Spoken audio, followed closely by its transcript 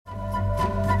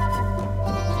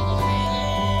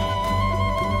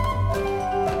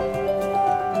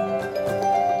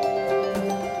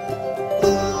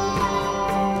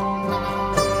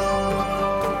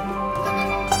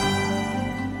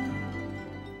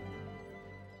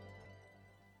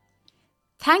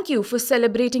Thank you for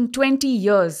celebrating 20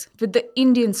 years with the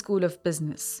Indian School of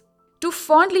Business. To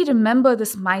fondly remember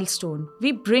this milestone,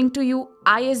 we bring to you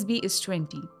ISB is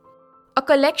 20, a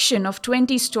collection of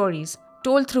 20 stories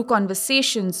told through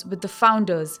conversations with the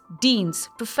founders, deans,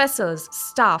 professors,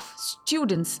 staff,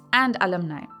 students, and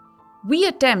alumni. We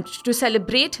attempt to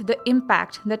celebrate the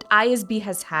impact that ISB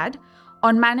has had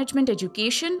on management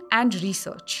education and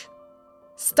research.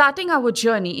 Starting our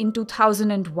journey in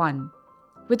 2001,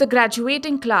 with a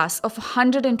graduating class of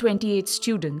 128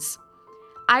 students,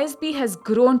 ISB has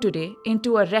grown today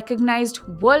into a recognized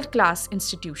world-class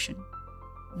institution.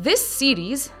 This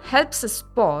series helps us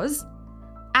pause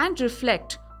and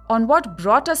reflect on what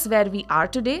brought us where we are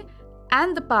today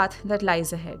and the path that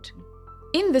lies ahead.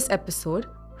 In this episode,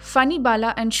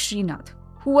 Phanibala and Srinath,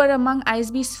 who were among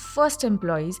ISB's first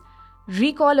employees,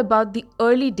 recall about the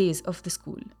early days of the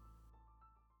school.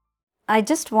 I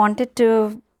just wanted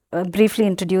to briefly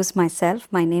introduce myself.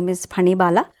 My name is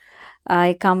Phanibala.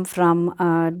 I come from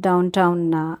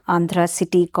downtown Andhra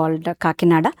city called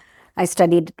Kakinada. I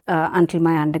studied until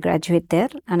my undergraduate there,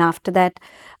 and after that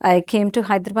I came to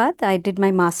Hyderabad. I did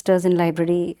my master's in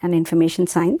library and information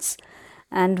science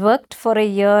and worked for a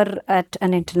year at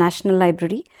an international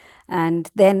library and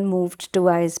then moved to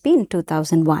ISB in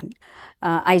 2001.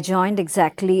 I joined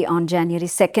exactly on January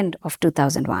 2nd of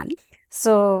 2001.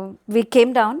 So we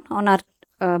came down on our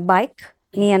bike,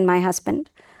 me and my husband,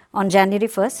 on January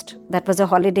 1st. That was a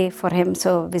holiday for him.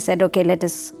 So we said, okay, let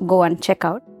us go and check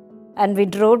out. And we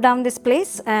drove down this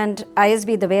place, and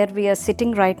ISB, the where we are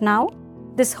sitting right now,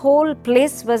 this whole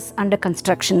place was under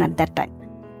construction at that time.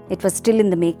 It was still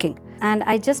in the making. And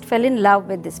I just fell in love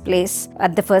with this place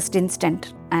at the first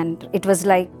instant. And it was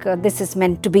like, this is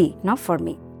meant to be, for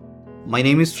me. My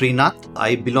name is Srinath.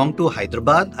 I belong to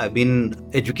Hyderabad. I've been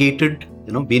educated,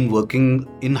 been working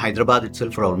in Hyderabad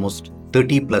itself for almost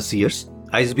 30 plus years.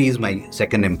 ISB is my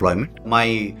second employment.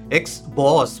 My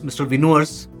ex-boss, Mr.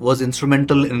 Vinuars, was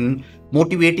instrumental in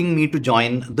motivating me to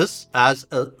join this as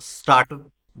a startup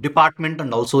department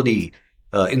and also the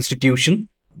institution.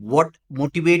 What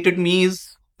motivated me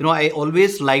is, I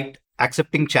always liked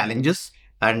accepting challenges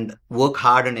and work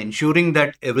hard and ensuring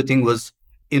that everything was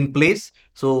in place.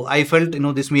 So I felt,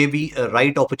 this may be a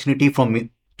right opportunity for me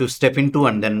to step into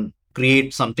and then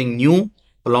create something new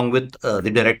along with the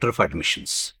director of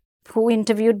admissions. Who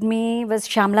interviewed me was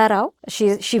Shamla Rao.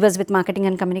 She was with marketing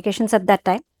and communications at that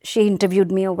time. She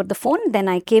interviewed me over the phone. Then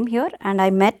I came here and I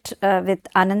met with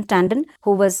Anand Tandon,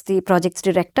 who was the projects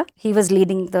director. He was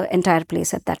leading the entire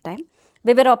place at that time.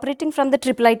 We were operating from the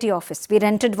IIIT office. We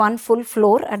rented one full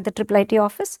floor at the IIIT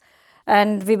office.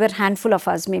 And we were a handful of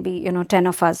us, maybe, 10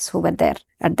 of us who were there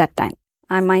at that time.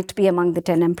 I might be among the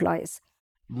 10 employees.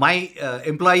 My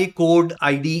employee code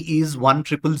ID is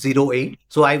 10008.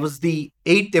 So I was the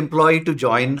 8th employee to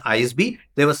join ISB.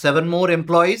 There were 7 more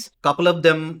employees, couple of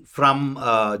them from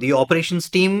the operations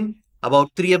team,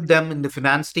 about 3 of them in the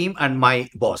finance team, and my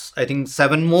boss. I think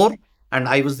 7 more. And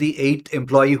I was the 8th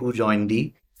employee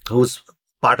who's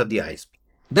part of the ISB.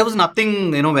 There was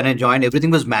nothing, when I joined, everything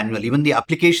was manual. Even the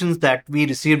applications that we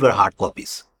received were hard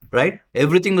copies, right?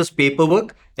 Everything was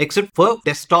paperwork, except for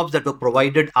desktops that were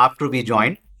provided after we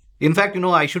joined. In fact,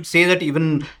 I should say that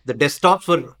even the desktops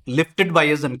were lifted by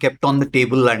us and kept on the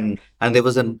table, and there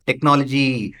was a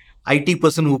technology IT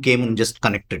person who came and just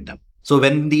connected them. So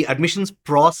when the admissions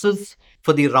process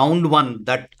for the round 1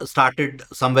 that started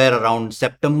somewhere around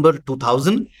September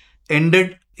 2000,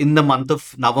 ended in the month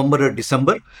of November or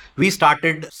December, we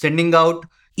started sending out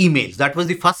emails. That was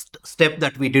the first step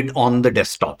that we did on the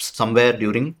desktops somewhere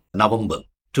during November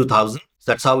 2000.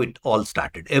 That's how it all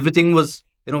started. Everything was,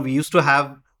 we used to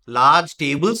have large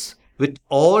tables with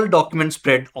all documents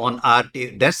spread on our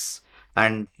desks.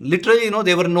 And literally,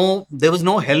 there was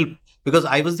no help because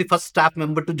I was the first staff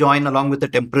member to join along with a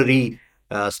temporary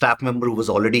staff member who was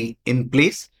already in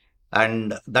place.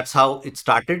 And that's how it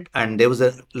started. And there was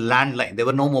a landline. There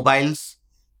were no mobiles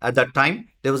at that time.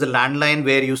 There was a landline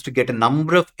where you used to get a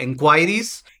number of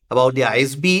inquiries about the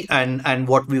ISB and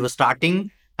what we were starting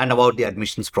and about the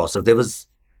admissions process. There was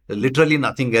literally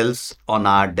nothing else on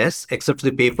our desk except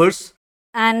the papers.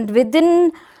 And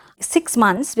within 6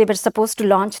 months, we were supposed to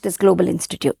launch this global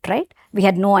institute, right? We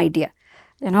had no idea,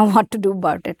 what to do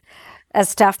about it as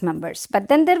staff members. But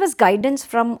then there was guidance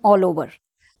from all over.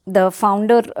 The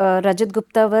founder, Rajat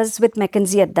Gupta, was with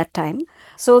McKinsey at that time.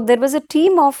 So there was a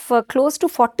team of close to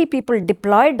 40 people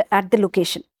deployed at the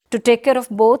location to take care of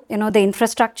both, the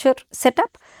infrastructure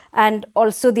setup and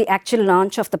also the actual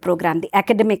launch of the program, the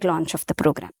academic launch of the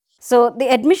program. So the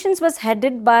admissions was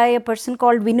headed by a person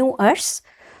called Vinuars,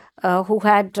 who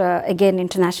had, again,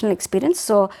 international experience.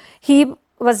 So he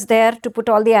was there to put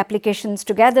all the applications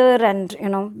together, and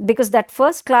because that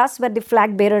first class were the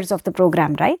flag bearers of the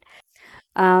program, right?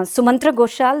 Sumantra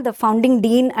Ghoshal, the founding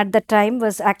dean at the time,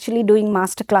 was actually doing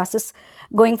master classes,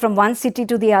 going from one city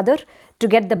to the other to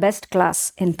get the best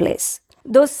class in place.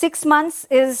 Those 6 months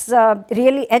is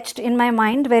really etched in my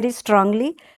mind very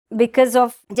strongly, because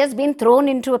of just being thrown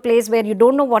into a place where you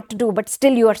don't know what to do, but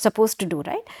still you are supposed to do,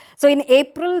 right? So in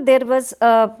April, there was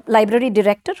a library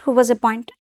director who was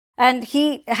appointed, and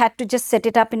he had to just set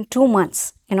it up in 2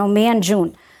 months, May and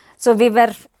June. So we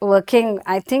were working,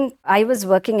 I think I was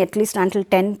working at least until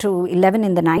 10 to 11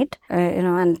 in the night,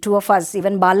 and two of us,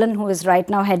 even Balan, who is right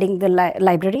now heading the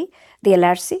library, the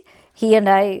LRC, he and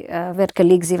I were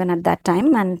colleagues even at that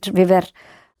time, and we were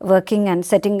working and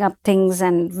setting up things.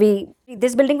 And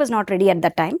this building was not ready at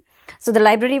that time. So the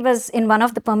library was in one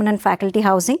of the permanent faculty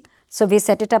housing. So we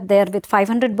set it up there with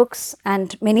 500 books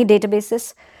and many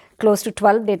databases, close to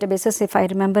 12 databases, if I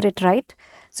remember it right.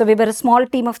 So we were a small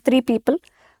team of 3 people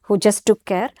who just took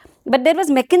care. But there was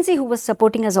McKinsey who was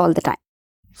supporting us all the time.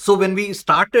 So when we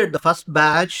started the first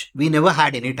batch, we never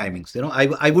had any timings.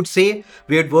 I would say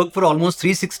we had worked for almost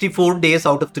 364 days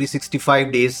out of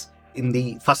 365 days in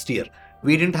the first year.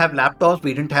 We didn't have laptops,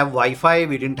 we didn't have Wi-Fi,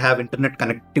 we didn't have internet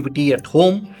connectivity at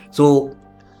home. So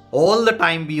all the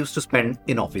time we used to spend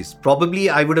in office. Probably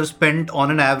I would have spent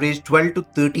on an average 12 to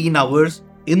 13 hours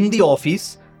in the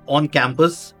office on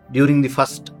campus during the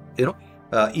first,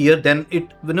 year. Then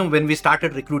when we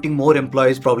started recruiting more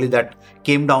employees, probably that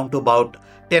came down to about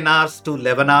 10 hours to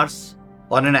 11 hours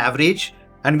on an average.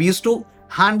 And we used to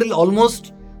handle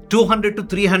almost 200 to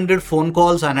 300 phone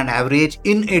calls on an average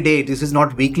in a day. This is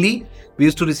not weekly. We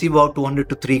used to receive about 200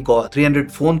 to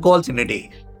 300 phone calls in a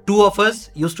day. 2 of us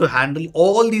used to handle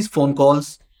all these phone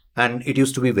calls, and it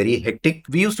used to be very hectic.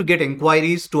 We used to get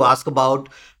inquiries to ask about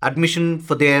admission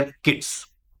for their kids.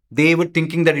 They were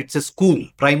thinking that it's a school,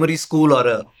 primary school or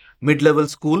a mid-level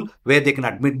school where they can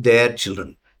admit their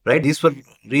children, right? These were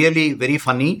really very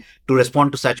funny to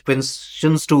respond to such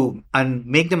questions and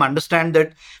make them understand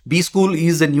that B school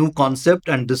is a new concept,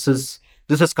 and this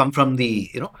has come from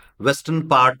the western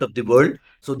part of the world.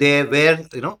 So they where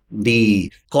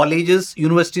the colleges,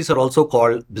 universities are also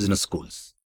called business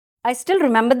schools. I still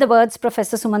remember the words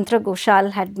Professor Sumantra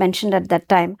Ghoshal had mentioned at that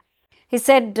time. He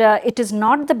said, it is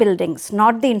not the buildings,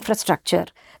 not the infrastructure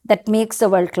that makes a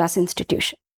world-class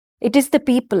institution. It is the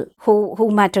people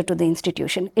who matter to the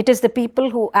institution. It is the people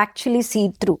who actually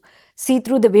see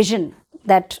through the vision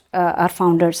that our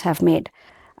founders have made.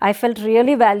 I felt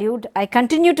really valued. I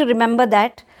continue to remember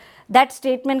that. That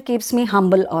statement keeps me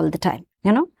humble all the time,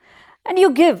 And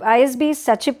you give. ISB is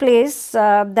such a place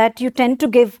that you tend to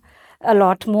give a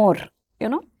lot more,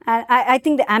 And I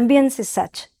think the ambience is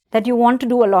such that you want to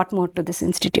do a lot more to this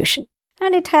institution.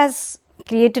 And it has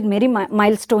created many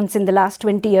milestones in the last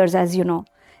 20 years, as you know.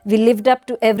 We lived up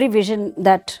to every vision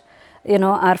that,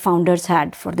 our founders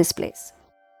had for this place.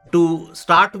 To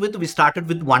start with, we started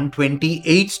with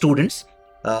 128 students.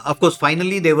 Of course,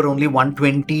 finally, there were only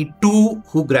 122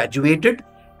 who graduated.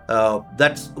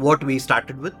 That's what we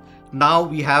started with. Now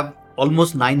we have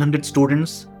almost 900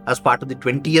 students as part of the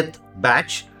 20th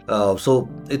batch. So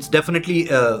it's definitely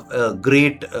a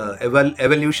great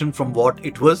evolution from what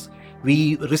it was.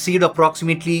 We received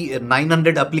approximately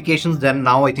 900 applications. Then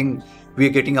now I think we are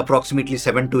getting approximately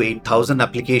 7,000 to 8,000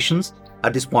 applications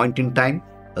at this point in time.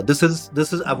 This is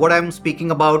what I'm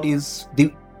speaking about is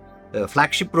the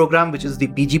flagship program, which is the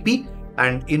PGP.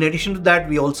 And in addition to that,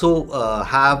 we also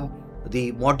have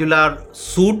the modular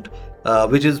suite,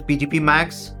 which is PGP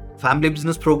Max, Family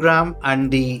Business Program,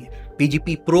 and the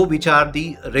PGP Pro, which are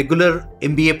the regular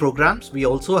MBA programs. We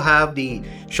also have the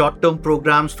short-term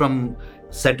programs from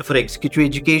Center for Executive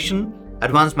Education,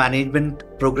 advanced management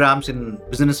programs in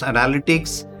business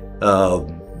analytics,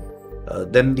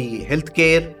 then the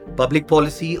healthcare, public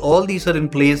policy. All these are in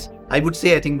place. I would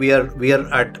say I think we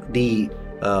are at the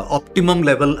optimum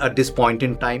level at this point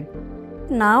in time.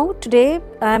 Now, today,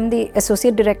 I am the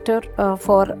Associate Director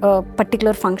for a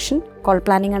particular function called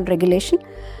Planning and Regulation.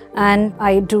 And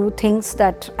I do things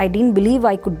that I didn't believe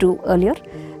I could do earlier,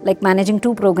 like managing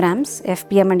 2 programs,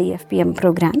 FPM and EFPM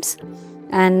programs,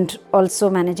 and also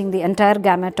managing the entire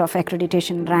gamut of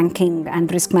accreditation, ranking,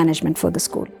 and risk management for the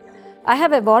school. I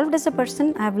have evolved as a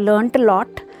person. I have learned a lot,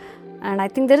 and I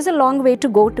think there is a long way to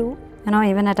go to.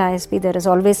 Even at ISB, there is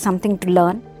always something to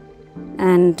learn,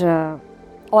 and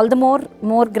all the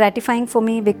more gratifying for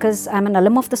me because I'm an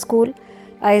alum of the school.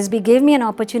 ISB gave me an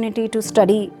opportunity to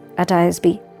study at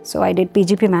ISB. So I did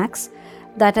PGP Max.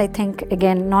 That I think,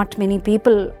 again, not many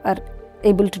people are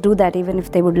able to do that even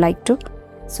if they would like to.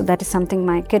 So that is something,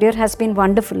 my career has been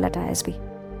wonderful at ISB.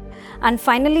 And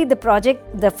finally,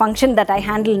 the function that I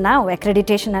handle now,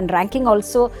 accreditation and ranking,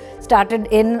 also started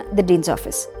in the Dean's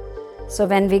office. So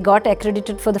when we got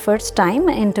accredited for the first time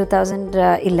in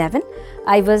 2011,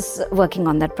 I was working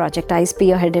on that project. I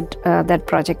spearheaded that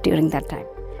project during that time.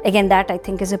 Again, that I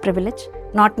think is a privilege.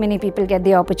 Not many people get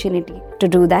the opportunity to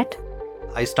do that.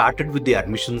 I started with the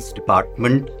admissions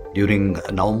department during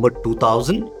November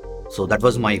 2000. So that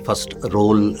was my first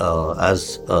role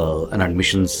as an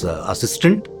admissions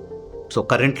assistant. So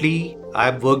currently,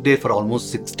 I've worked there for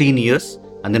almost 16 years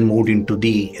and then moved into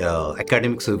the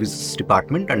academic services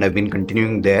department, and I've been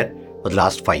continuing there for the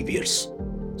last 5 years.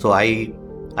 So I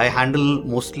handle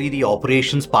mostly the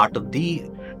operations part of the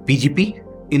PGP.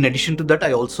 In addition to that,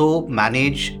 I also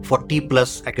manage 40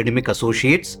 plus academic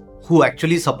associates who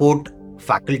actually support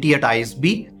faculty at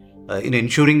ISB in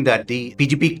ensuring that the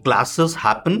PGP classes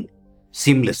happen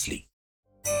seamlessly.